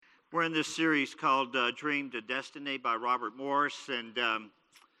We're in this series called Dream to Destiny by Robert Morris. And,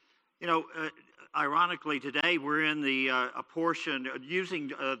 ironically, today we're in a portion using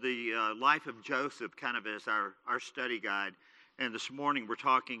the life of Joseph kind of as our study guide. And this morning we're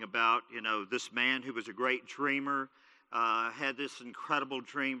talking about, this man who was a great dreamer, had this incredible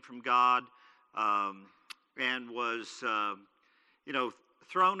dream from God, and was,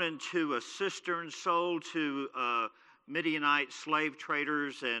 thrown into a cistern, sold to Midianite slave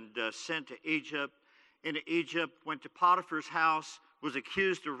traders, and sent to Egypt. Into Egypt, went to Potiphar's house, was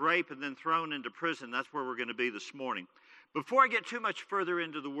accused of rape, and then thrown into prison. That's where we're going to be this morning. Before I get too much further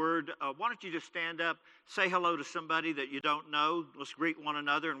into the Word, why don't you just stand up, say hello to somebody that you don't know. Let's greet one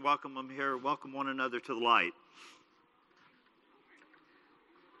another and welcome them here. Welcome one another to the light.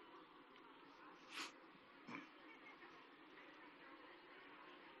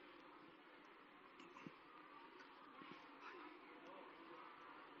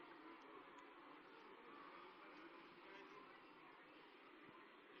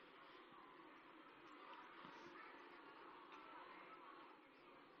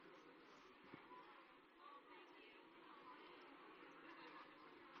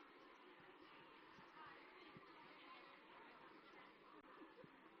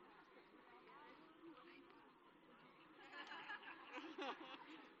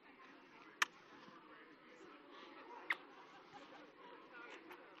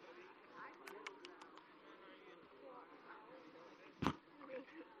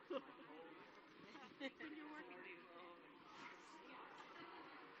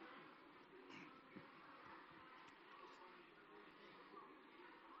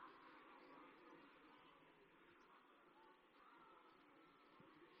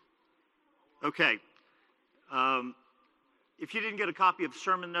 Okay. If you didn't get a copy of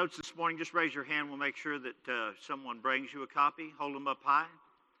sermon notes this morning, just raise your hand. We'll make sure that someone brings you a copy. Hold them up high.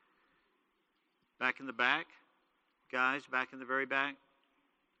 Back in the back. Guys, back in the very back.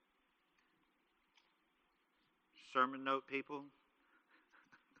 Sermon note people.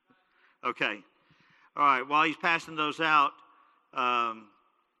 Okay. All right. While he's passing those out, I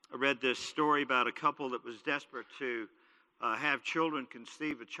read this story about a couple that was desperate to have children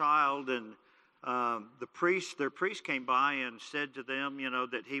conceive a child, and their priest came by and said to them,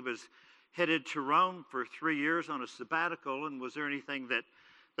 that he was headed to Rome for 3 years on a sabbatical, and was there anything that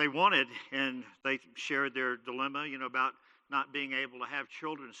they wanted? And they shared their dilemma, about not being able to have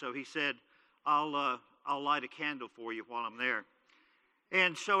children. So he said, I'll light a candle for you while I'm there.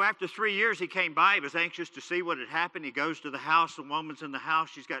 And so after 3 years, he came by. He was anxious to see what had happened. He goes to the house. The woman's in the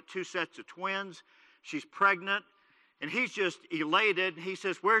house. She's got 2 sets of twins. She's pregnant. And he's just elated. He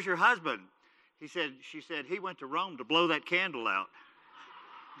says, "Where's your husband?" She said, "He went to Rome to blow that candle out."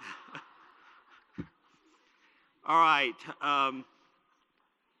 All right.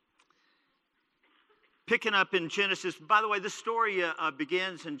 Picking up in Genesis. By the way, this story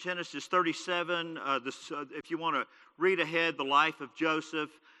begins in Genesis 37. If you want to read ahead, the life of Joseph.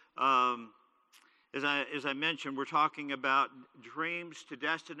 As I mentioned, we're talking about dreams to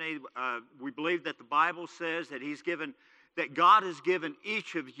destiny. We believe that the Bible says that God has given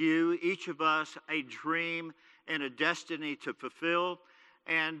each of you, each of us, a dream and a destiny to fulfill.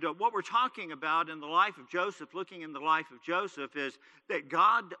 And what we're talking about in the life of Joseph, looking in the life of Joseph, is that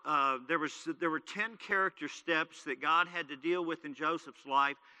God, there were 10 character steps that God had to deal with in Joseph's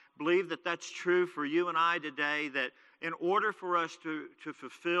life. Believe that that's true for you and I today, that in order for us to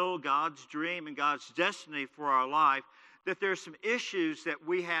fulfill God's dream and God's destiny for our life, that there's some issues that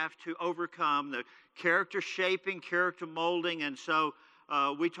we have to overcome, the character shaping, character molding. And so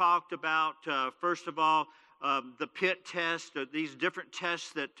we talked about, first of all, the pit test, these different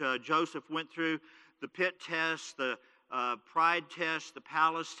tests that Joseph went through, the pit test, the pride test, the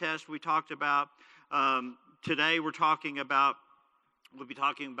palace test we talked about. Today we'll be talking about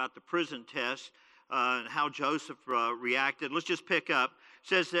the prison test and how Joseph reacted. Let's just pick up. It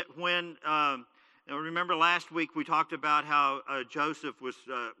says that when, remember last week we talked about how Joseph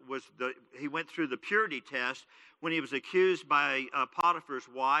he went through the purity test when he was accused by Potiphar's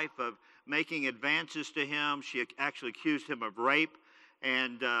wife of making advances to him. She actually accused him of rape.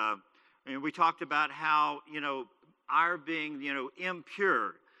 And we talked about how, our being,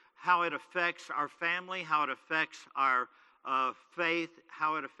 impure, how it affects our family, how it affects our faith,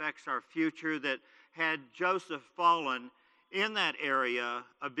 how it affects our future, that had Joseph fallen in that area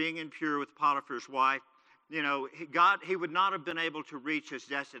of being impure with Potiphar's wife, he would not have been able to reach his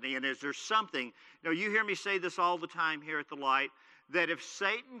destiny. And is there something, you hear me say this all the time here at the Light, that if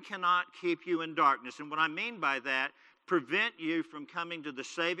Satan cannot keep you in darkness, and what I mean by that, prevent you from coming to the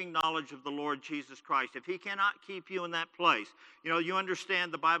saving knowledge of the Lord Jesus Christ, if he cannot keep you in that place, you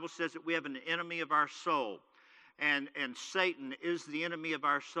understand the Bible says that we have an enemy of our soul, and Satan is the enemy of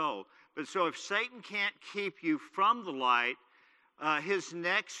our soul. But so if Satan can't keep you from the light, his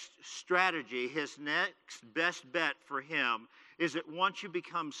next strategy, his next best bet for him is that once you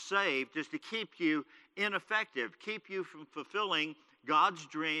become saved, is to keep you ineffective, keep you from fulfilling God's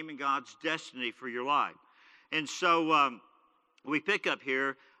dream and God's destiny for your life. And so we pick up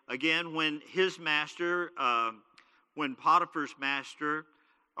here again when his master, when Potiphar's master,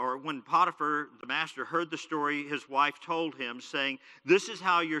 or when Potiphar, the master, heard the story his wife told him, saying, "This is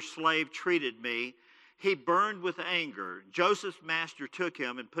how your slave treated me," he burned with anger. Joseph's master took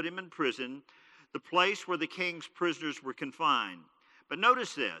him and put him in prison, the place where the king's prisoners were confined. But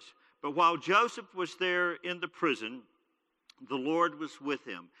notice this, but while Joseph was there in the prison, the Lord was with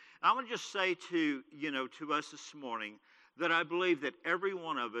him. I want to just say to us this morning that I believe that every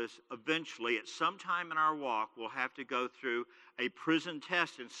one of us eventually at some time in our walk will have to go through a prison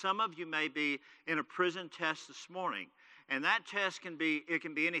test. And some of you may be in a prison test this morning. And that test can be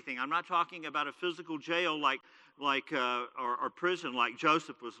anything. I'm not talking about a physical jail or prison like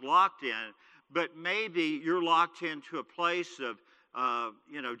Joseph was locked in, but maybe you're locked into a place of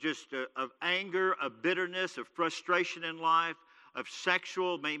anger, of bitterness, of frustration in life, of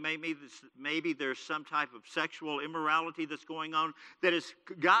sexual, maybe there's some type of sexual immorality that's going on that has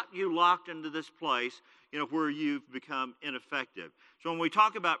got you locked into this place, where you've become ineffective. So when we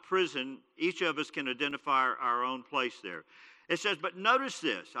talk about prison, each of us can identify our own place there. It says, but notice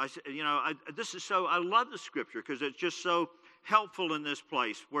this. I love the scripture because it's just so helpful in this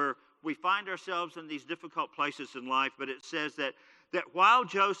place where we find ourselves in these difficult places in life. But it says that while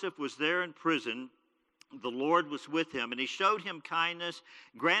Joseph was there in prison, the Lord was with him, and he showed him kindness,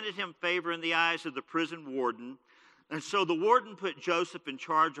 granted him favor in the eyes of the prison warden. And so the warden put Joseph in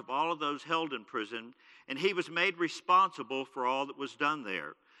charge of all of those held in prison, and he was made responsible for all that was done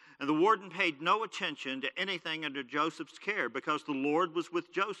there. And the warden paid no attention to anything under Joseph's care because the Lord was with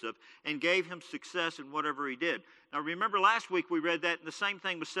Joseph and gave him success in whatever he did. Now remember last week we read that, and the same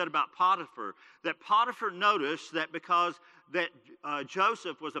thing was said about Potiphar, that Potiphar noticed that because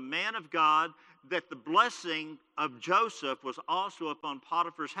Joseph was a man of God, that the blessing of Joseph was also upon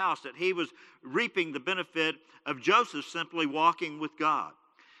Potiphar's house, that he was reaping the benefit of Joseph simply walking with God.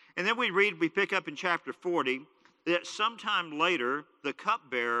 And then we pick up in chapter 40, that sometime later, the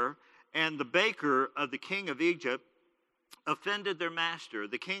cupbearer and the baker of the king of Egypt offended their master.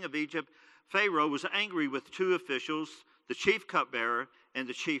 The king of Egypt, Pharaoh, was angry with two officials, the chief cupbearer and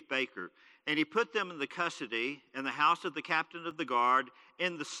the chief baker. And he put them in the custody in the house of the captain of the guard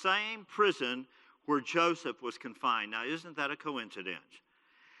in the same prison where Joseph was confined. Now, isn't that a coincidence?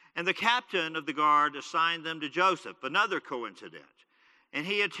 And the captain of the guard assigned them to Joseph, another coincidence. And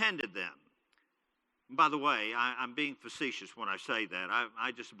he attended them. By the way, I'm being facetious when I say that.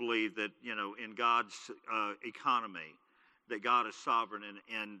 I just believe that, in God's economy, that God is sovereign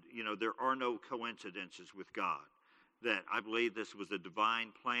and there are no coincidences with God. That I believe this was a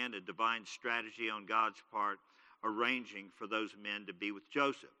divine plan, a divine strategy on God's part, arranging for those men to be with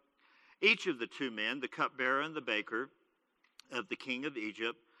Joseph. Each of the two men, the cupbearer and the baker of the king of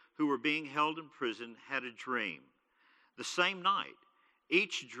Egypt, who were being held in prison, had a dream. The same night,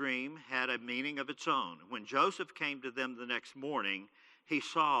 each dream had a meaning of its own. When Joseph came to them the next morning, he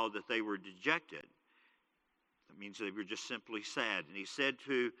saw that they were dejected. That means they were just simply sad. And he said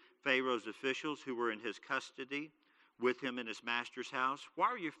to Pharaoh's officials who were in his custody with him in his master's house, "Why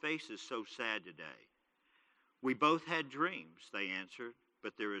are your faces so sad today?" "We both had dreams," they answered,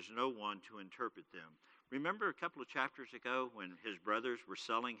 "but there is no one to interpret them." Remember a couple of chapters ago when his brothers were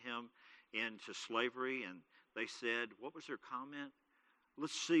selling him into slavery and they said, what was their comment?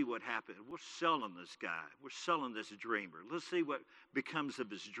 "Let's see what happens. We're selling this guy. We're selling this dreamer. Let's see what becomes of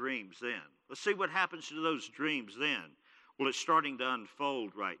his dreams then. Let's see what happens to those dreams then." Well, it's starting to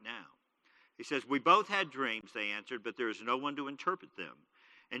unfold right now. He says, "We both had dreams," they answered, "but there is no one to interpret them."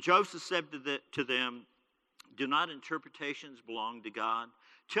 And Joseph said to them, "Do not interpretations belong to God?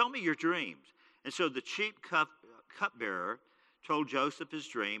 Tell me your dreams." And so the chief cupbearer told Joseph his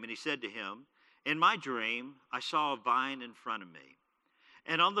dream, and he said to him, "In my dream, I saw a vine in front of me.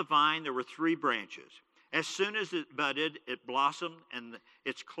 And on the vine there were 3 branches. As soon as it budded, it blossomed, and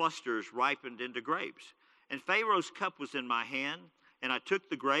its clusters ripened into grapes. And Pharaoh's cup was in my hand, and I took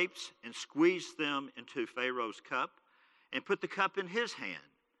the grapes and squeezed them into Pharaoh's cup and put the cup in his hand.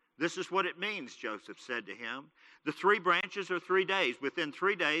 This is what it means," Joseph said to him. "The 3 branches are 3 days. Within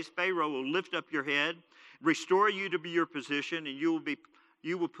 3 days, Pharaoh will lift up your head, restore you to your position, and you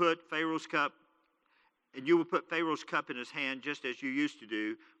will put Pharaoh's cup and you will put Pharaoh's cup in his hand just as you used to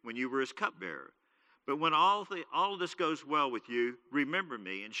do when you were his cupbearer. But when all of this goes well with you, remember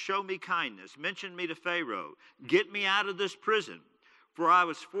me and show me kindness. Mention me to Pharaoh. Get me out of this prison, for I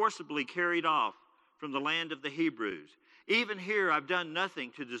was forcibly carried off from the land of the Hebrews. Even here I've done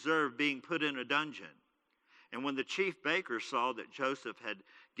nothing to deserve being put in a dungeon." And when the chief baker saw that Joseph had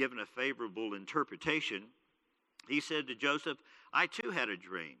given a favorable interpretation, he said to Joseph, "I too had a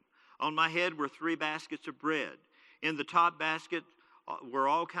dream. On my head were 3 baskets of bread. In the top basket were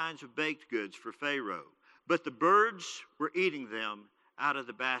all kinds of baked goods for Pharaoh. But the birds were eating them out of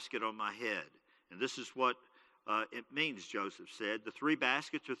the basket on my head." And this is what it means, Joseph said. "The 3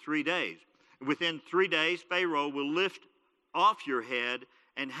 baskets are 3 days. Within 3 days, Pharaoh will lift off your head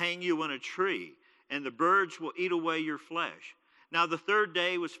and hang you on a tree, and the birds will eat away your flesh." Now the 3rd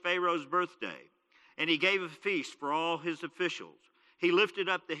day was Pharaoh's birthday, and he gave a feast for all his officials. He lifted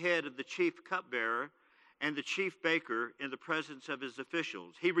up the head of the chief cupbearer and the chief baker in the presence of his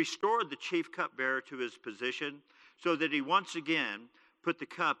officials. He restored the chief cupbearer to his position so that he once again put the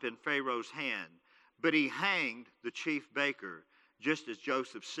cup in Pharaoh's hand. But he hanged the chief baker, just as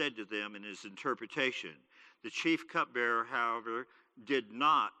Joseph said to them in his interpretation. The chief cupbearer, however, did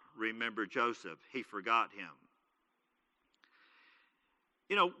not remember Joseph. He forgot him.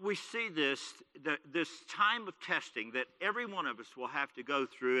 You know, we see this time of testing that every one of us will have to go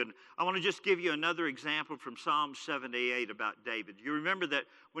through. And I want to just give you another example from Psalm 78 about David. You remember that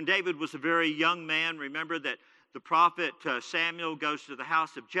when David was a very young man, remember that the prophet Samuel goes to the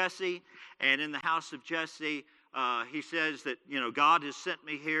house of Jesse. And in the house of Jesse, he says that, God has sent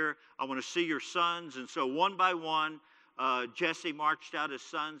me here. I want to see your sons. And so one by one, Jesse marched out his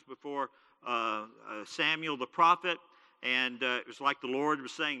sons before Samuel the prophet. And it was like the Lord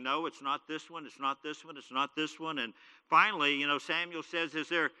was saying, "No, it's not this one, it's not this one, it's not this one." And finally, Samuel says, is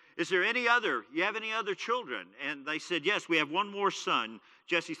there any other, you have any other children? And they said, "Yes, we have one more son."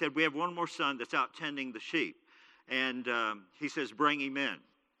 Jesse said, "We have one more son that's out tending the sheep." And he says, "Bring him in."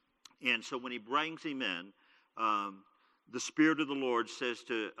 And so when he brings him in, the Spirit of the Lord says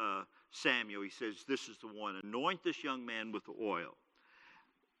to Samuel, he says, "This is the one. Anoint this young man with the oil."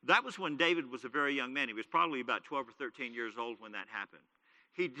 That was when David was a very young man. He was probably about 12 or 13 years old when that happened.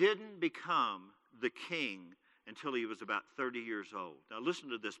 He didn't become the king until he was about 30 years old. Now listen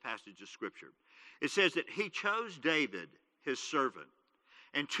to this passage of Scripture. It says that he chose David, his servant,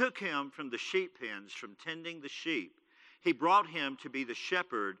 and took him from the sheep pens, from tending the sheep. He brought him to be the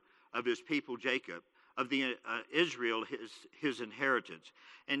shepherd of his people Jacob, of the Israel, his inheritance.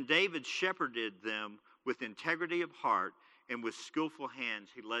 And David shepherded them with integrity of heart, and with skillful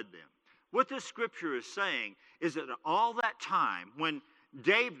hands he led them. What this scripture is saying is that all that time when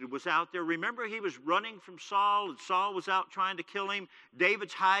David was out there, remember he was running from Saul, and Saul was out trying to kill him.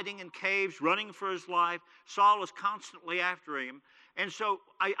 David's hiding in caves, running for his life. Saul is constantly after him. And so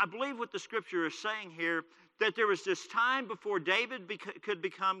I believe what the scripture is saying here, that there was this time before David could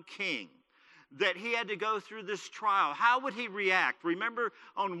become king, that he had to go through this trial. How would he react? Remember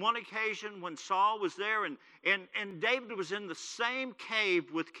on one occasion when Saul was there and David was in the same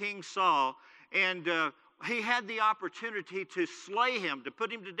cave with King Saul, and he had the opportunity to slay him, to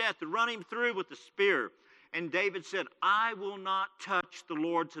put him to death, to run him through with the spear. And David said, "I will not touch the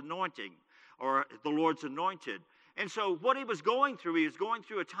Lord's anointing," or the Lord's anointed. And so what he was going through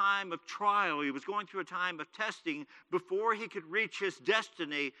a time of trial. He was going through a time of testing before he could reach his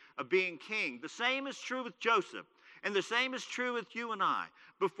destiny of being king. The same is true with Joseph, and the same is true with you and I.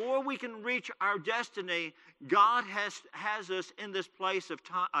 Before we can reach our destiny, God has us in this place of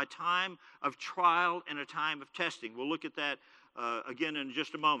a time of trial and a time of testing. We'll look at that again in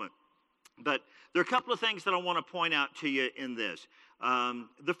just a moment. But there are a couple of things that I want to point out to you in this.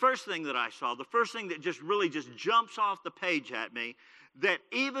 The first thing that I saw, the first thing that just jumps off the page at me, that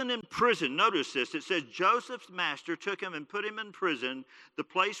even in prison, notice this, it says Joseph's master took him and put him in prison, the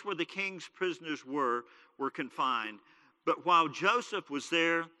place where the king's prisoners were confined. But while Joseph was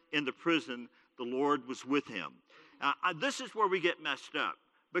there in the prison, the Lord was with him. This is where we get messed up.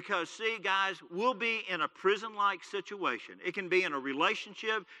 Because, see, guys, we'll be in a prison-like situation. It can be in a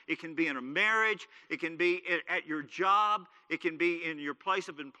relationship. It can be in a marriage. It can be at your job. It can be in your place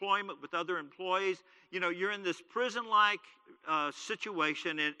of employment with other employees. You're in this prison-like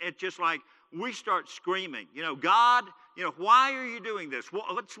situation, and it's just like we start screaming, "God, why are you doing this?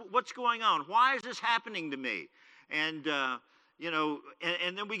 What's going on? Why is this happening to me?" And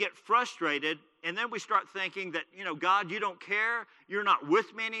then we get frustrated, and then we start thinking that, God, you don't care. You're not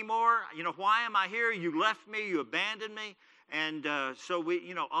with me anymore. Why am I here? You left me. You abandoned me. And so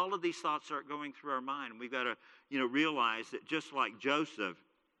we, all of these thoughts start going through our mind. We've got to, realize that just like Joseph,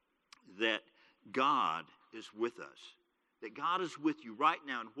 that God is with us. That God is with you right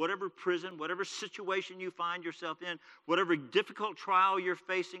now in whatever prison, whatever situation you find yourself in, whatever difficult trial you're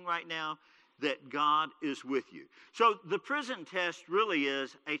facing right now, that God is with you. So the prison test really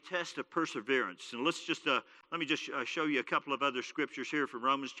is a test of perseverance. And let me just show you a couple of other scriptures here from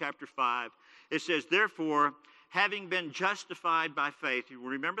Romans chapter 5. It says, therefore, having been justified by faith. You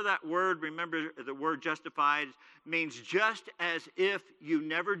remember that word? Remember the word justified means just as if you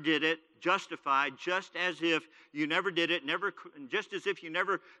never did it. Justified, just as if you never did it, just as if you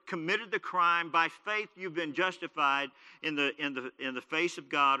never committed the crime. By faith, you've been justified in the face of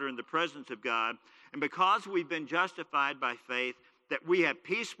God or in the presence of God. And because we've been justified by faith, that we have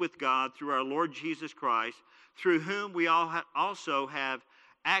peace with God through our Lord Jesus Christ, through whom we also have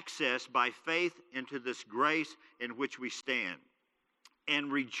access by faith into this grace in which we stand,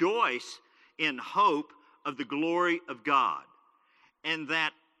 and rejoice in hope of the glory of God. And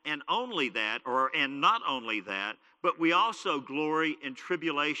not only that, but we also glory in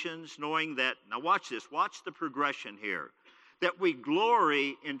tribulations, knowing that, now watch this, watch the progression here, that we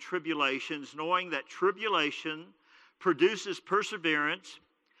glory in tribulations, knowing that tribulation produces perseverance,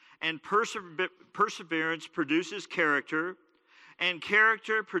 and perseverance produces character, and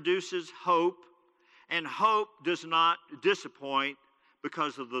character produces hope, and hope does not disappoint,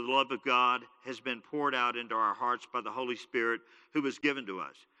 because of the love of God has been poured out into our hearts by the Holy Spirit who was given to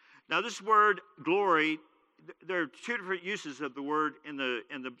us. Now this word glory, there are two different uses of the word in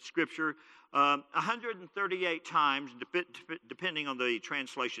the scripture. 138 times, depending on the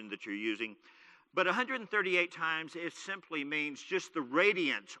translation that you're using. But 138 times it simply means just the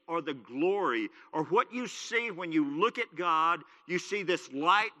radiance or the glory, or what you see when you look at God. You see this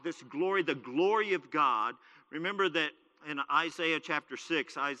light, this glory, the glory of God. Remember that in Isaiah chapter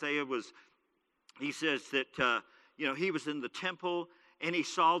 6, he says that, he was in the temple and he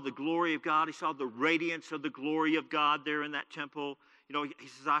saw the glory of God. He saw the radiance of the glory of God there in that temple. He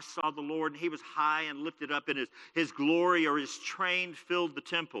says, I saw the Lord, and he was high and lifted up, and his glory or his train filled the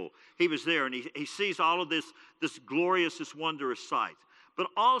temple. He was there, and he sees all of this glorious, this wondrous sight. But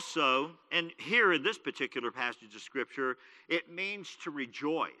also, and here in this particular passage of Scripture, it means to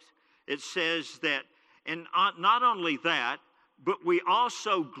rejoice. It says that, and not only that, but we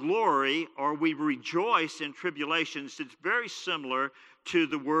also glory or we rejoice in tribulations. It's very similar to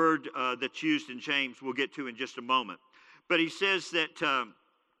the word that's used in James, we'll get to in just a moment. But he says that,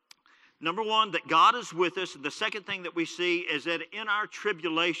 number one, that God is with us. And the second thing that we see is that in our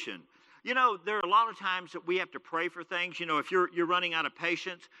tribulation, there are a lot of times that we have to pray for things. If you're running out of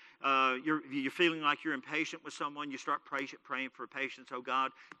patience, you're feeling like you're impatient with someone, you start praying for patience. Oh,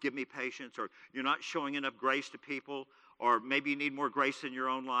 God, give me patience. Or you're not showing enough grace to people. Or maybe you need more grace in your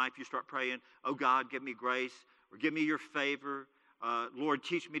own life. You start praying, oh, God, give me grace. Or give me your favor. Lord,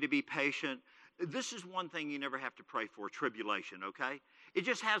 teach me to be patient. This is one thing you never have to pray for, tribulation, okay? It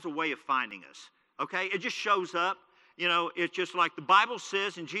just has a way of finding us, okay? It just shows up. It's just like the Bible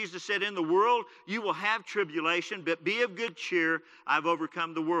says, and Jesus said, in the world you will have tribulation, but be of good cheer, I've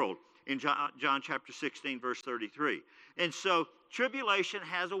overcome the world, in John chapter 16, verse 33. And so tribulation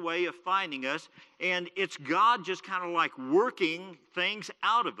has a way of finding us, and it's God just kind of like working things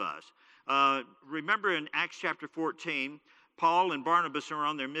out of us. Remember in Acts chapter 14, Paul and Barnabas are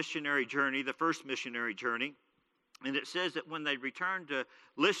on their missionary journey, the first missionary journey. And it says that when they returned to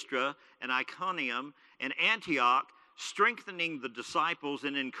Lystra and Iconium and Antioch, strengthening the disciples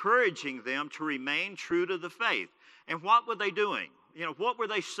and encouraging them to remain true to the faith. And what were they doing? What were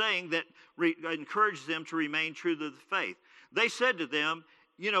they saying that encouraged them to remain true to the faith? They said to them,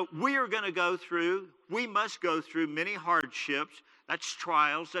 we must go through many hardships. That's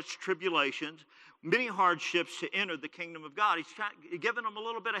trials, that's tribulations, many hardships to enter the kingdom of God. He's giving them a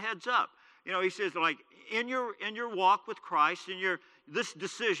little bit of heads up. He says, like, in your walk with Christ, in this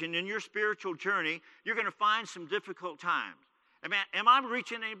decision, in your spiritual journey, you're going to find some difficult times. Am I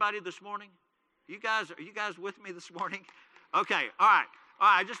reaching anybody this morning? Are you guys with me this morning? Okay, all right.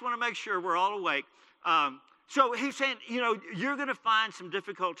 I just want to make sure we're all awake. So he's saying, you're going to find some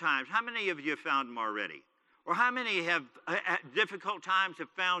difficult times. How many of you have found them already? Or how many have difficult times have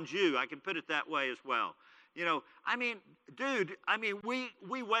found you? I can put it that way as well. We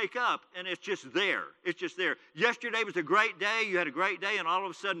wake up and it's just there. It's just there. Yesterday was a great day. You had a great day, and all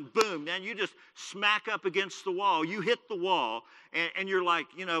of a sudden, boom, man, you just smack up against the wall. You hit the wall, and you're like,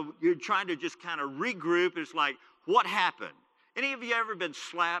 you're trying to just kind of regroup. It's like, what happened? Any of you ever been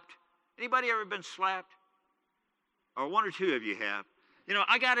slapped? Anybody ever been slapped? Or one or two of you have.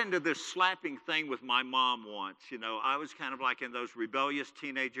 I got into this slapping thing with my mom once. I was kind of like in those rebellious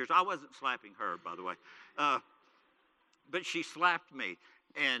teenage years. I wasn't slapping her, by the way. But she slapped me.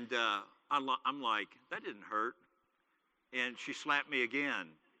 And I'm like, that didn't hurt. And she slapped me again.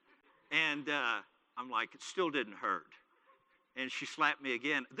 And I'm like, it still didn't hurt. And she slapped me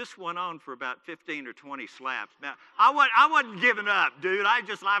again. This went on for about 15 or 20 slaps. Now, I wasn't giving up, dude.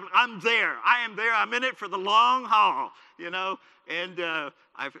 I'm there. I am there. I'm in it for the long haul, And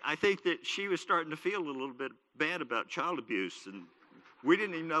I think that she was starting to feel a little bit bad about child abuse. And we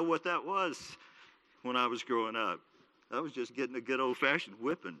didn't even know what that was when I was growing up. I was just getting a good old-fashioned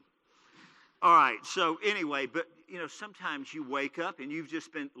whipping. All right, so anyway, but, sometimes you wake up and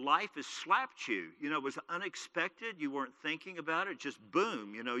life has slapped you. It was unexpected. You weren't thinking about it. Just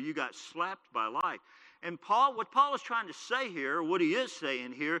boom, you got slapped by life. And what Paul is trying to say here, what he is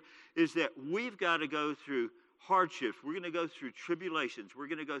saying here, is that we've got to go through hardships. We're going to go through tribulations. We're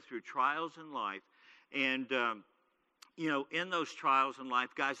going to go through trials in life. And, in those trials in life,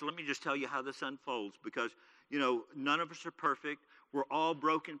 guys, let me just tell you how this unfolds because, none of us are perfect. We're all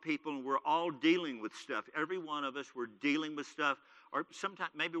broken people, and we're all dealing with stuff. Every one of us, we're dealing with stuff, or sometimes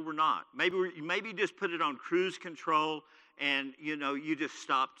maybe we're not. Maybe you just put it on cruise control, and you just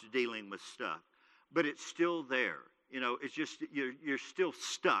stopped dealing with stuff. But it's still there. It's just you're still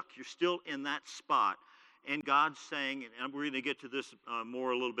stuck. You're still in that spot. And God's saying, and we're going to get to this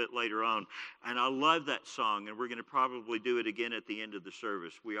more a little bit later on. And I love that song, and we're going to probably do it again at the end of the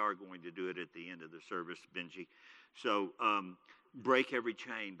service. We are going to do it at the end of the service, Benji. So break every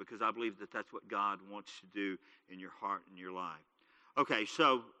chain, because I believe that that's what God wants to do in your heart and your life. Okay,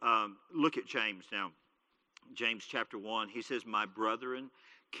 so look at James now. James chapter 1, he says, my brethren,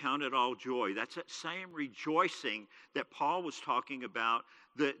 count it all joy. That's that same rejoicing that Paul was talking about,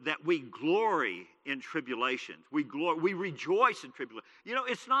 that we glory in tribulations. We rejoice in tribulation.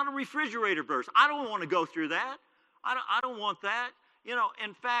 It's not a refrigerator verse. I don't want to go through that. I don't want that.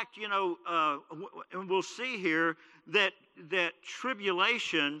 In fact, and we'll see here that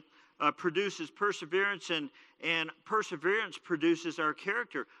tribulation produces perseverance, and perseverance produces our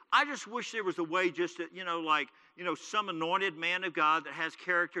character. I just wish there was a way just to, some anointed man of God that has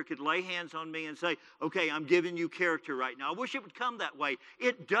character could lay hands on me and say, okay, I'm giving you character right now. I wish it would come that way.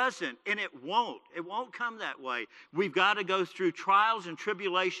 It doesn't, and it won't. It won't come that way. We've got to go through trials and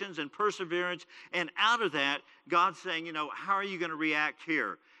tribulations and perseverance, and out of that, God's saying, how are you going to react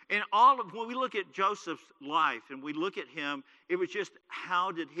here? And when we look at Joseph's life and we look at him, it was just, how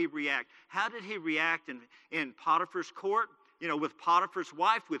did he react? How did he react in Potiphar's court? With Potiphar's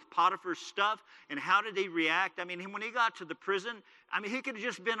wife, with Potiphar's stuff, and how did he react? I mean, when he got to the prison, he could have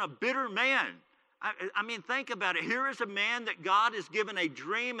just been a bitter man. Think about it. Here is a man that God has given a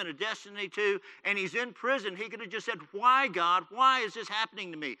dream and a destiny to, and he's in prison. He could have just said, why, God? Why is this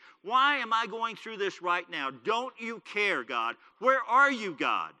happening to me? Why am I going through this right now? Don't you care, God? Where are you,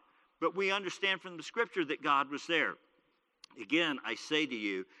 God? But we understand from the scripture that God was there. Again, I say to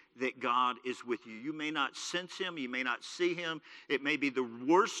you that God is with you. You may not sense him. You may not see him. It may be the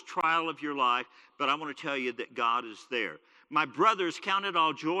worst trial of your life, but I want to tell you that God is there. My brothers, count it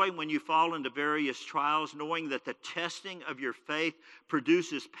all joy when you fall into various trials, knowing that the testing of your faith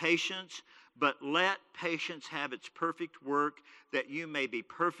produces patience, but let patience have its perfect work, that you may be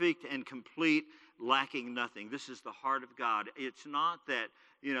perfect and complete, lacking nothing. This is the heart of God. It's not that,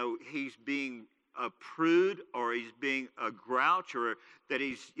 he's being a prude, or he's being a grouch, or that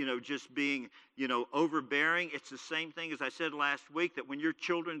he's, just being, overbearing. It's the same thing as I said last week, that when your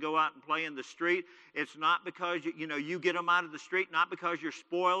children go out and play in the street, it's not because, you get them out of the street, not because you're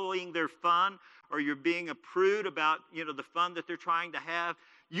spoiling their fun, or you're being a prude about, the fun that they're trying to have.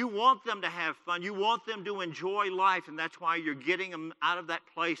 You want them to have fun. You want them to enjoy life, and that's why you're getting them out of that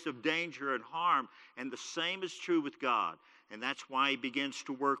place of danger and harm. And the same is true with God, and that's why he begins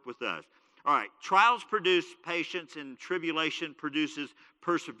to work with us. All right, trials produce patience, and tribulation produces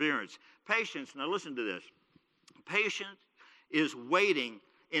perseverance. Patience, now listen to this. Patience is waiting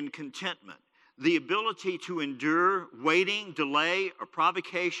in contentment. The ability to endure waiting, delay, or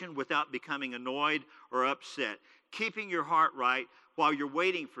provocation without becoming annoyed or upset. Keeping your heart right while you're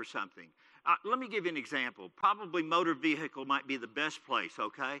waiting for something. Let me give you an example. Probably motor vehicle might be the best place,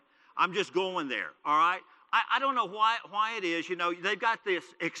 okay? I'm just going there, all right? I don't know why it is, they've got this,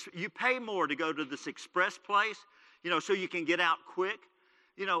 you pay more to go to this express place, so you can get out quick.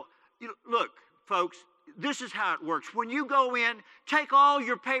 Look, folks, this is how it works. When you go in, take all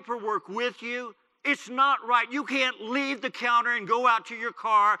your paperwork with you, It's not right. You can't leave the counter and go out to your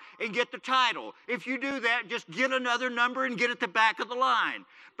car and get the title. If you do that, just get another number and get at the back of the line.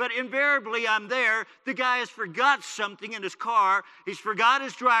 But invariably, I'm there. The guy has forgot something in his car. He's forgot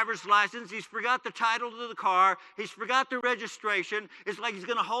his driver's license. He's forgot the title to the car. He's forgot the registration. It's like he's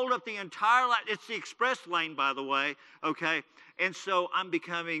going to hold up the entire line. It's the express lane, by the way, okay? And so I'm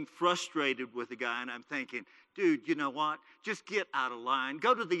becoming frustrated with the guy, and I'm thinking, dude, you know what? Just get out of line.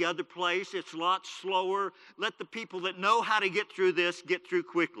 Go to the other place. It's a lot slower. Let the people that know how to get through this get through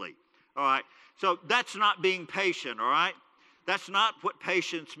quickly. All right? So that's not being patient, all right? That's not what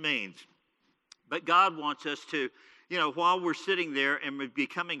patience means. But God wants us to, while we're sitting there and we're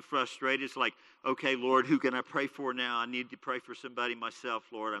becoming frustrated, it's like, okay, Lord, who can I pray for now? I need to pray for somebody myself,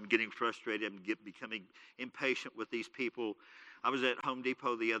 Lord. I'm getting frustrated. I'm becoming impatient with these people. I was at Home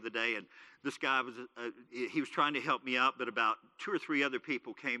Depot the other day, and this guy he was trying to help me out, but about 2 or 3 other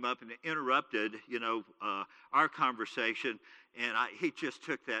people came up and interrupted, our conversation, and he just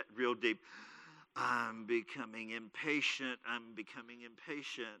took that real deep, I'm becoming impatient. And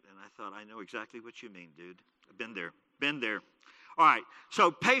I thought, I know exactly what you mean, dude. I've been there. All right,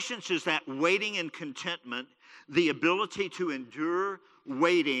 so patience is that waiting in contentment, the ability to endure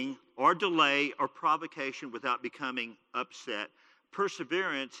waiting or delay or provocation without becoming upset.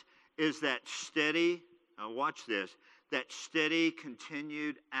 Perseverance is that steady, now watch this, that steady,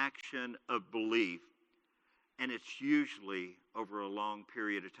 continued action of belief. And it's usually over a long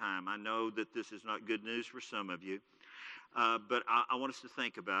period of time. I know that this is not good news for some of you, but I want us to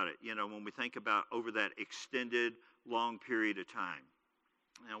think about it. When we think about over that extended, long period of time.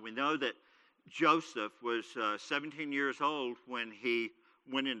 Now, we know that Joseph was 17 years old when he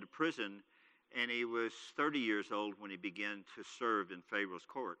went into prison, and he was 30 years old when he began to serve in Pharaoh's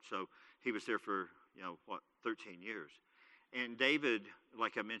court. So he was there for, 13 years. And David,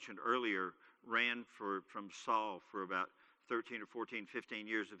 like I mentioned earlier, ran from Saul for about 13 or 14, 15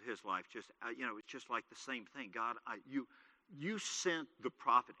 years of his life. It's just like the same thing. God, you sent the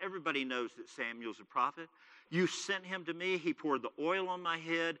prophet. Everybody knows that Samuel's a prophet. You sent him to me. He poured the oil on my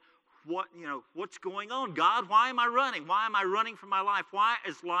head. What's going on? God, why am I running? Why am I running for my life? Why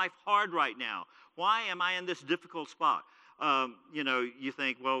is life hard right now? Why am I in this difficult spot? You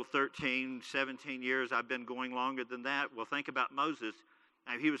think, 13, 17 years, I've been going longer than that. Well, think about Moses.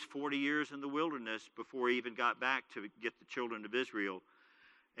 Now, he was 40 years in the wilderness before he even got back to get the children of Israel.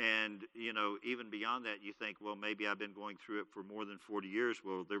 And, even beyond that, you think, maybe I've been going through it for more than 40 years.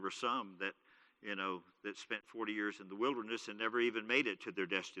 Well, there were some that, that spent 40 years in the wilderness and never even made it to their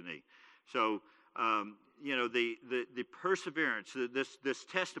destiny. So, the perseverance, this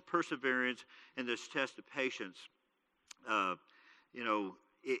test of perseverance and this test of patience,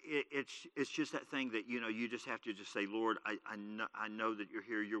 it's just that thing that, you just have to just say, Lord, I know that you're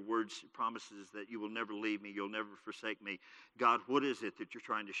here. Your words promises that you will never leave me. You'll never forsake me. God, what is it that you're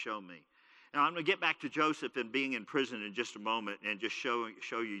trying to show me? Now, I'm going to get back to Joseph and being in prison in just a moment and just show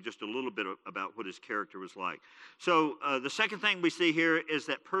you just a little bit about what his character was like. So the second thing we see here is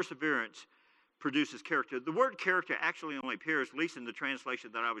that perseverance produces character. The word character actually only appears, at least in the translation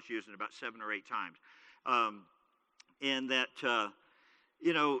that I was using, about 7 or 8 times. And that,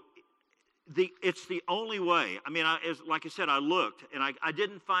 it's the only way. I mean, like I said, I looked, and I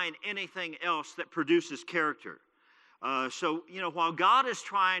didn't find anything else that produces character. So, while God is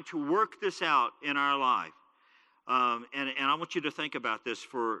trying to work this out in our life, and I want you to think about this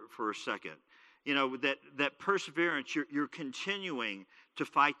for a second, that perseverance, you're continuing to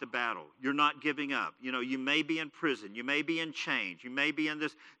fight the battle. You're not giving up. You may be in prison. You may be in chains. You may be in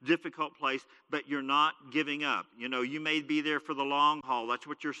this difficult place, but you're not giving up. You may be there for the long haul. That's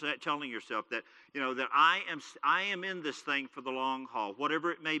what you're telling yourself, that, that I am in this thing for the long haul,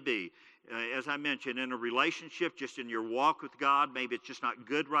 whatever it may be. As I mentioned, in a relationship, just in your walk with God, maybe it's just not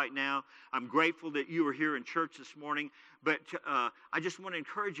good right now. I'm grateful that you are here in church this morning, but I just want to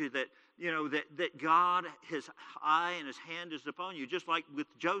encourage you that, that God, his eye and his hand is upon you, just like with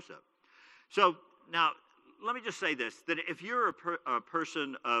Joseph. So now, let me just say this, that if you're a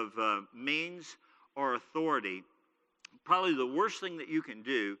person of means or authority, probably the worst thing that you can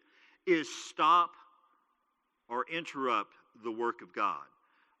do is stop or interrupt the work of God.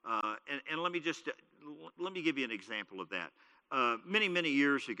 And let me give you an example of that. Many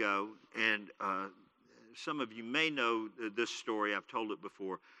years ago, and some of you may know this story. I've told it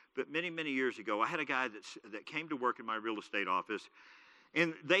before, but many years ago, I had a guy that came to work in my real estate office,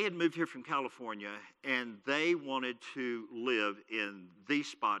 and they had moved here from California, and they wanted to live in the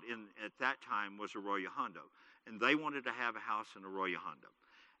spot. At that time was Arroyo Hondo, and they wanted to have a house in Arroyo Hondo.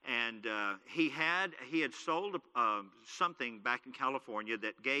 And he had sold something back in California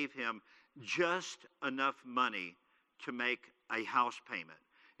that gave him just enough money to make a house payment.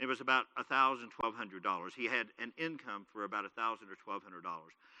 It was about $1,000, $1,200. He had an income for about $1,000 or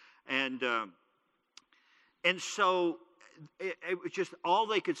 $1,200, and so it was just all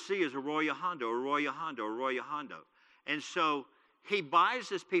they could see is Arroyo Hondo, Arroyo Hondo, Arroyo Hondo. And so he buys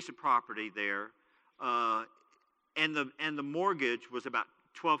this piece of property there, and the mortgage was about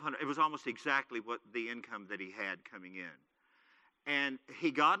 $1,200. It was almost exactly what the income that he had coming in. And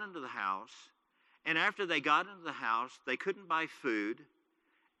he got into the house, and after they got into the house, they couldn't buy food,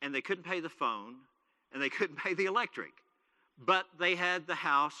 and they couldn't pay the phone, and they couldn't pay the electric. But they had the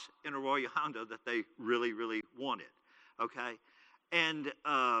house in Arroyo Hondo that they really, really wanted, okay? And,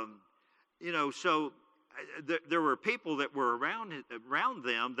 so there were people that were around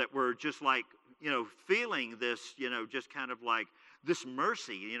them that were just like, feeling this, just kind of like this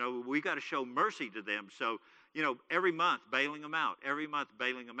mercy. We got to show mercy to them. So, every month bailing them out, every month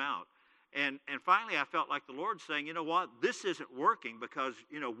bailing them out. And finally I felt like the Lord saying, you know what, this isn't working because,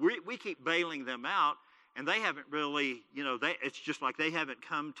 we keep bailing them out, and they haven't really, it's just like they haven't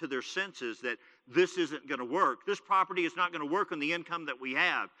come to their senses that this isn't going to work. This property is not going to work on the income that we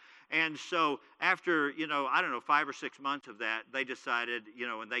have. And so after, 5 or 6 months of that, they decided,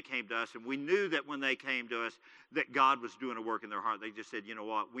 and they came to us, and we knew that when they came to us that God was doing a work in their heart. They just said, you know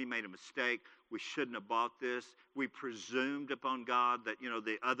what, we made a mistake. We shouldn't have bought this. We presumed upon God that,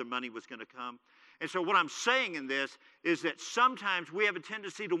 the other money was going to come. And so what I'm saying in this is that sometimes we have a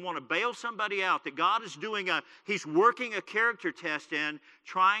tendency to want to bail somebody out, that God is He's working a character test in,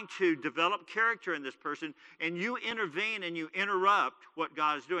 trying to develop character in this person, and you intervene and you interrupt what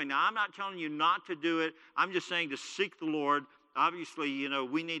God is doing. Now, I'm not telling you not to do it. I'm just saying to seek the Lord. Obviously,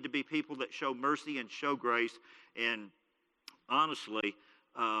 we need to be people that show mercy and show grace. And honestly,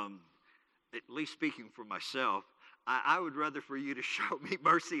 at least speaking for myself, I would rather for you to show me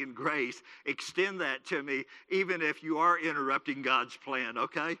mercy and grace, extend that to me, even if you are interrupting God's plan,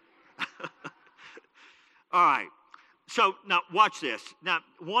 okay? All right. So now watch this. Now,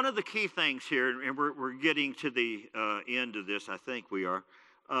 one of the key things here, and we're getting to the end of this, I think we are,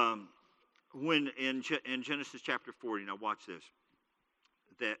 when in Genesis chapter 40, now watch this,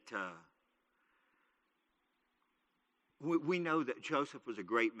 that we know that Joseph was a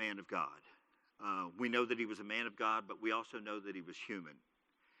great man of God. We know that he was a man of God, but we also know that he was human.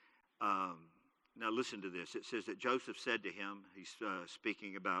 Now listen to this. It says that Joseph said to him, he's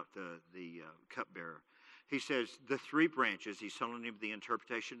speaking about the cupbearer. He says, the 3 branches, he's telling him the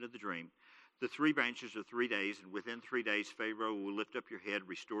interpretation of the dream. The 3 branches are 3 days, and within 3 days Pharaoh will lift up your head,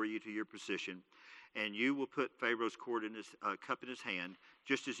 restore you to your position, and you will put Pharaoh's cup in his hand,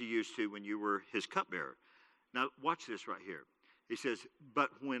 just as he used to when you were his cupbearer. Now watch this right here. He says, but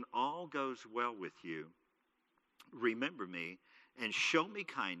when all goes well with you, remember me and show me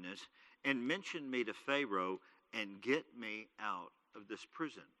kindness and mention me to Pharaoh and get me out of this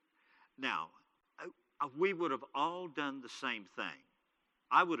prison. Now, we would have all done the same thing.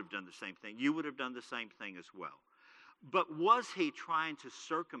 I would have done the same thing. You would have done the same thing as well. But was he trying to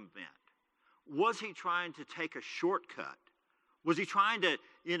circumvent? Was he trying to take a shortcut? Was he trying to,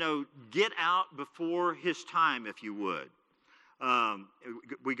 get out before his time, if you would?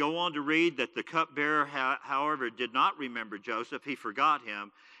 We go on to read that the cupbearer, however, did not remember Joseph. He forgot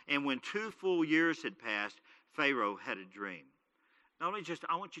him. And when 2 full years had passed, Pharaoh had a dream. Now,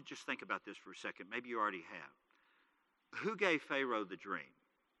 I want you to just think about this for a second. Maybe you already have. Who gave Pharaoh the dream?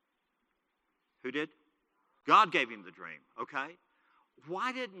 Who did? God gave him the dream, okay?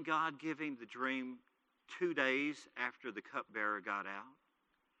 Why didn't God give him the dream 2 days after the cupbearer got out?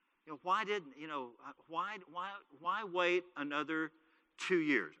 Why wait another 2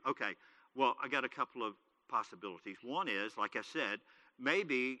 years? Okay, well, I got a couple of possibilities. One is, like I said,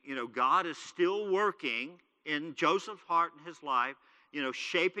 maybe, God is still working in Joseph's heart and his life,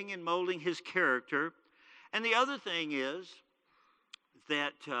 shaping and molding his character. And the other thing is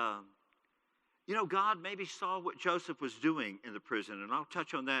that, God maybe saw what Joseph was doing in the prison, and I'll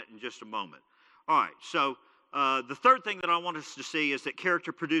touch on that in just a moment. All right, so the third thing that I want us to see is that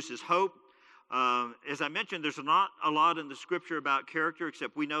character produces hope. As I mentioned, there's not a lot in the scripture about character,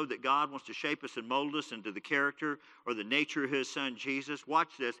 except we know that God wants to shape us and mold us into the character or the nature of his son, Jesus. Watch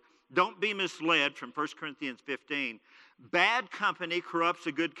this. Don't be misled from 1 Corinthians 15. Bad company corrupts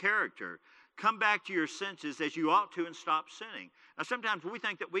a good character. Come back to your senses as you ought to and stop sinning. Now, sometimes we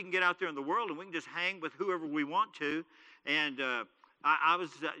think that we can get out there in the world and we can just hang with whoever we want to. And I was,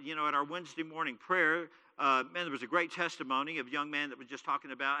 at our Wednesday morning prayer, there was a great testimony of a young man that was just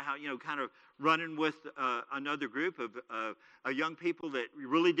talking about how, kind of running with another group of young people that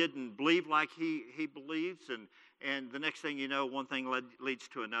really didn't believe like he believes. And the next thing you know, one thing leads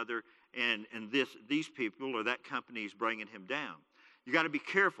to another. and these people or that company is bringing him down. You got to be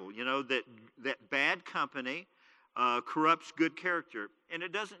careful, that bad company corrupts good character. And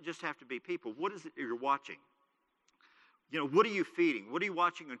it doesn't just have to be people. What is it you're watching? What are you feeding? What are you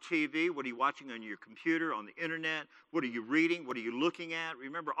watching on TV? What are you watching on your computer, on the internet? What are you reading? What are you looking at?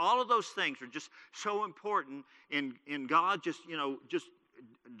 Remember, all of those things are just so important in God just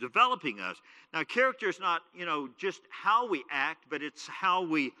developing us. Now, character is not, just how we act, but it's how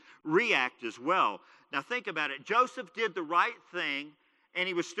we react as well. Now, think about it. Joseph did the right thing, and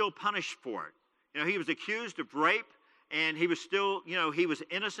he was still punished for it. He was accused of rape, and he was still, he was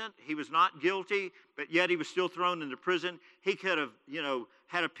innocent. He was not guilty, but yet he was still thrown into prison. He could have,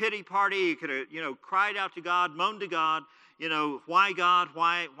 had a pity party. He could have, cried out to God, moaned to God, why God?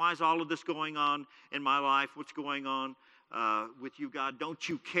 Why is all of this going on in my life? What's going on with you, God? Don't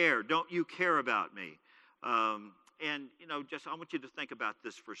you care? Don't you care about me? And, I want you to think about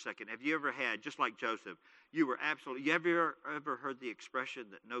this for a second. Have you ever had, just like Joseph, you have you ever heard the expression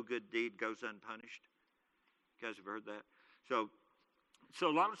that no good deed goes unpunished? You guys have heard that? So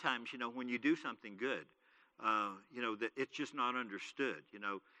a lot of times, when you do something good, that it's just not understood,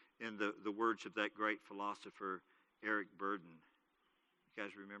 in the words of that great philosopher, Eric Burden. You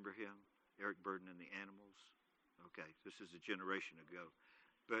guys remember him? Eric Burden and the Animals? Okay, this is a generation ago.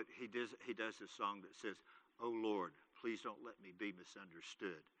 But he does this song that says, "Oh Lord, please don't let me be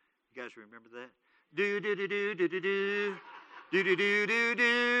misunderstood." You guys remember that? Do do do do do do do do do do do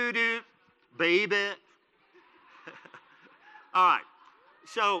do do, baby. All right,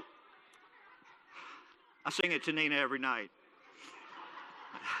 so I sing it to Nina every night.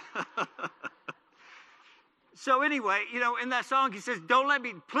 So anyway, in that song, he says,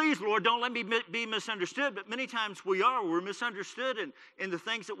 please, Lord, don't let me be misunderstood. But many times we're misunderstood in the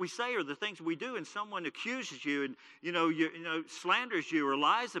things that we say or the things that we do. And someone accuses you and, slanders you or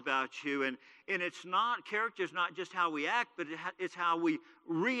lies about you. And character is not just how we act, but it's how we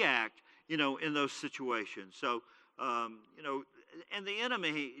react, in those situations. So, and the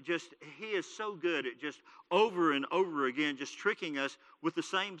enemy, he is so good at just over and over again, just tricking us with the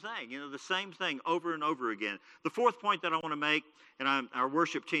same thing, the same thing over and over again. The fourth point that I want to make, and our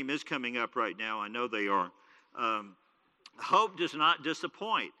worship team is coming up right now. I know they are. Hope does not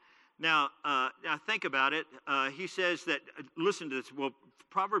disappoint. Now think about it. He says that, listen to this. Well,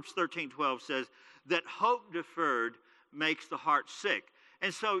 Proverbs 13:12 says that hope deferred makes the heart sick.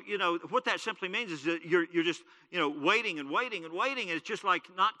 And so, what that simply means is that you're just, waiting and waiting and waiting. And it's just like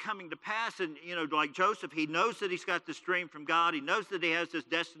not coming to pass. And, like Joseph, he knows that he's got this dream from God. He knows that he has this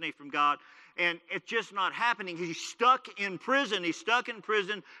destiny from God. And it's just not happening. He's stuck in prison. He's stuck in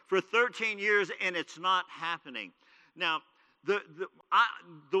prison for 13 years, and it's not happening. Now, the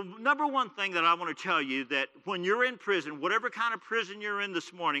number one thing that I want to tell you, that when you're in prison, whatever kind of prison you're in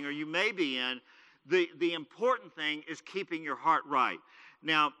this morning or you may be in, the important thing is keeping your heart right.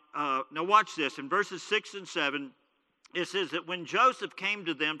 Now watch this. In verses 6 and 7, it says that when Joseph came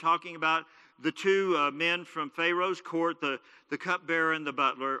to them, talking about the two men from Pharaoh's court, the cupbearer and the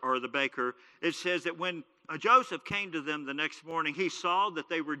butler, or the baker, it says that when Joseph came to them the next morning, he saw that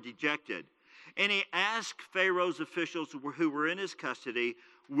they were dejected. And he asked Pharaoh's officials who were in his custody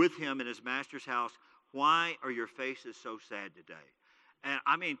with him in his master's house, "Why are your faces so sad today?" And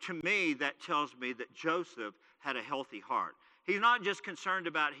to me, that tells me that Joseph had a healthy heart. He's not just concerned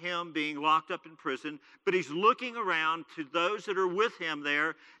about him being locked up in prison, but he's looking around to those that are with him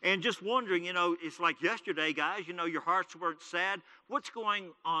there and just wondering, it's like yesterday, guys, your hearts weren't sad. What's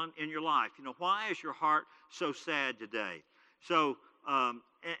going on in your life? Why is your heart so sad today? So, and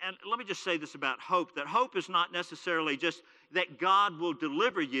let me just say this about hope, that hope is not necessarily just that God will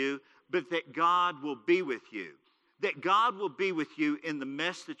deliver you, but that God will be with you. That God will be with you in the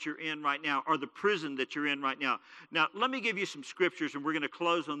mess that you're in right now, or the prison that you're in right now. Now, let me give you some scriptures, and we're going to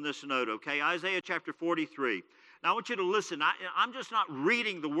close on this note, okay? Isaiah chapter 43. Now, I want you to listen. I'm just not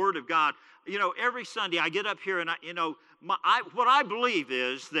reading the Word of God. Every Sunday I get up here, and what I believe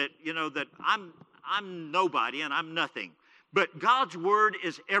is that, that I'm nobody and I'm nothing. But God's Word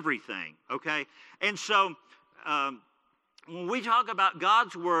is everything, okay? And so when we talk about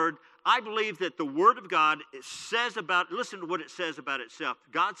God's Word, I believe that the Word of God listen to what it says about itself.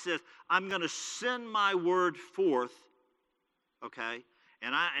 God says, "I'm going to send my word forth," okay?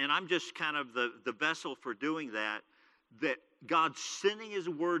 And I'm just kind of the vessel for doing that God's sending His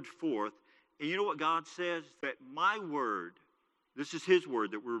word forth. And you know what God says? That my word, this is His word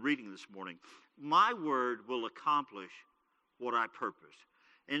that we're reading this morning, my word will accomplish what I purpose.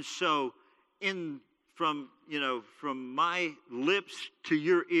 And so from my lips to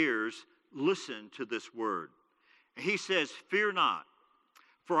your ears, listen to this word. He says, "Fear not,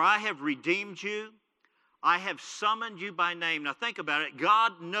 For I have redeemed you. I have summoned you by name. Now think about it.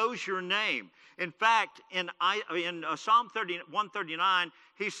 God knows your name. In fact, in Psalm 139,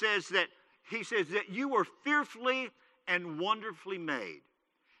 he says that you were fearfully and wonderfully made.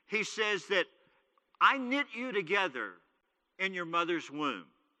 He says that I knit you together in your mother's womb.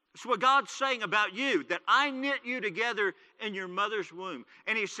 That's what God's saying about you, that I knit you together in your mother's womb.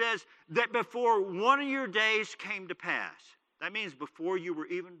 And he says that before one of your days came to pass, that means before you were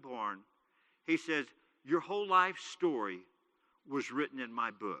even born, he says, your whole life story was written in my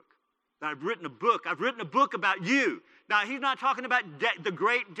book. I've written a book. I've written a book about you. Now, he's not talking about the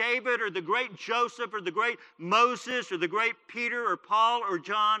great David or the great Joseph or the great Moses or the great Peter or Paul or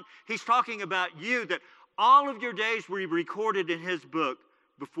John. He's talking about you, that all of your days were recorded in his book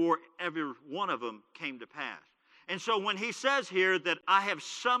before every one of them came to pass. And so when he says here that I have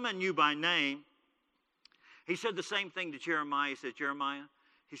summoned you by name, he said the same thing to Jeremiah. He said, Jeremiah,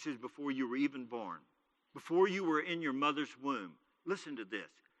 he says, before you were even born, before you were in your mother's womb, listen to this.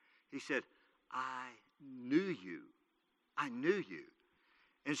 He said, I knew you. I knew you.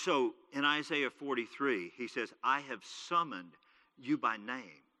 And so in Isaiah 43, he says, I have summoned you by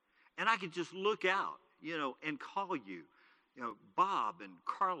name. And I could just look out, and call you, Bob and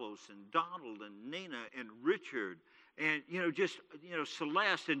Carlos and Donald and Nina and Richard and,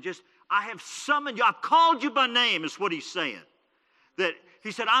 Celeste, and just, I have summoned you. I've called you by name is what he's saying. That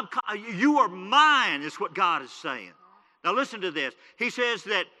he said, you are mine is what God is saying. Now listen to this. He says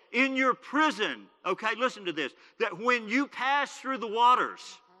that in your prison, okay, listen to this, that when you pass through the waters,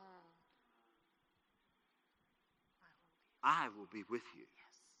 I will be with you.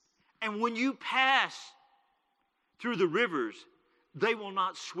 And when you pass through the rivers, they will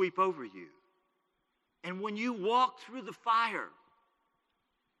not sweep over you. And when you walk through the fire,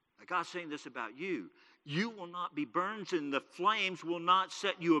 like God's saying this about you, you will not be burned, and the flames will not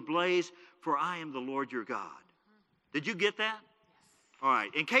set you ablaze, for I am the Lord your God. Did you get that? Yes. All right.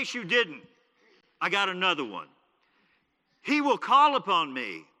 In case you didn't, I got another one. He will call upon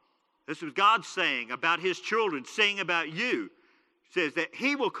me. This is God saying about his children, saying about you. Says that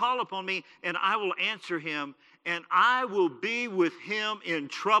he will call upon me, and I will answer him, and I will be with him in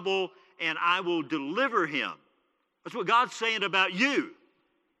trouble, and I will deliver him. That's what God's saying about you.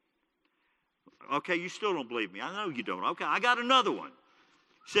 Okay, you still don't believe me. I know you don't. Okay, I got another one.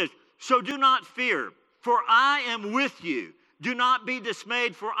 It says, so do not fear, for I am with you. Do not be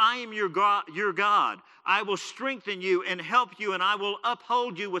dismayed, for I am your God. I will strengthen you and help you, and I will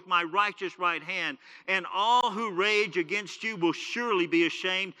uphold you with my righteous right hand. And all who rage against you will surely be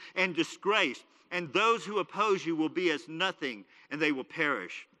ashamed and disgraced. And those who oppose you will be as nothing, and they will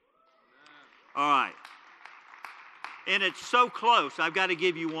perish. All right. And it's so close, I've got to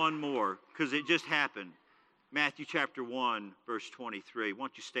give you one more, because it just happened. Matthew chapter 1, verse 23. Why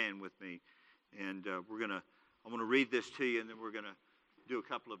don't you stand with me? And I'm going to read this to you, and then we're going to do a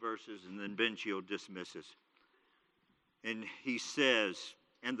couple of verses, and then Benji will dismiss us. And he says,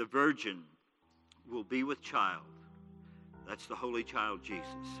 and the virgin will be with child. That's the holy child Jesus.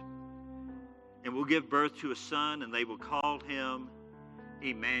 And will give birth to a son, and they will call him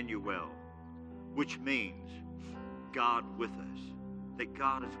Emmanuel, which means God with us. That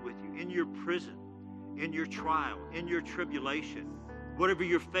God is with you in your prison, in your trial, in your tribulation. Whatever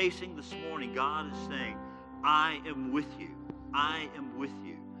you're facing this morning, God is saying, I am with you. I am with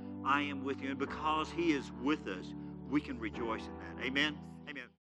you. I am with you. And because he is with us, we can rejoice in that. Amen? Amen.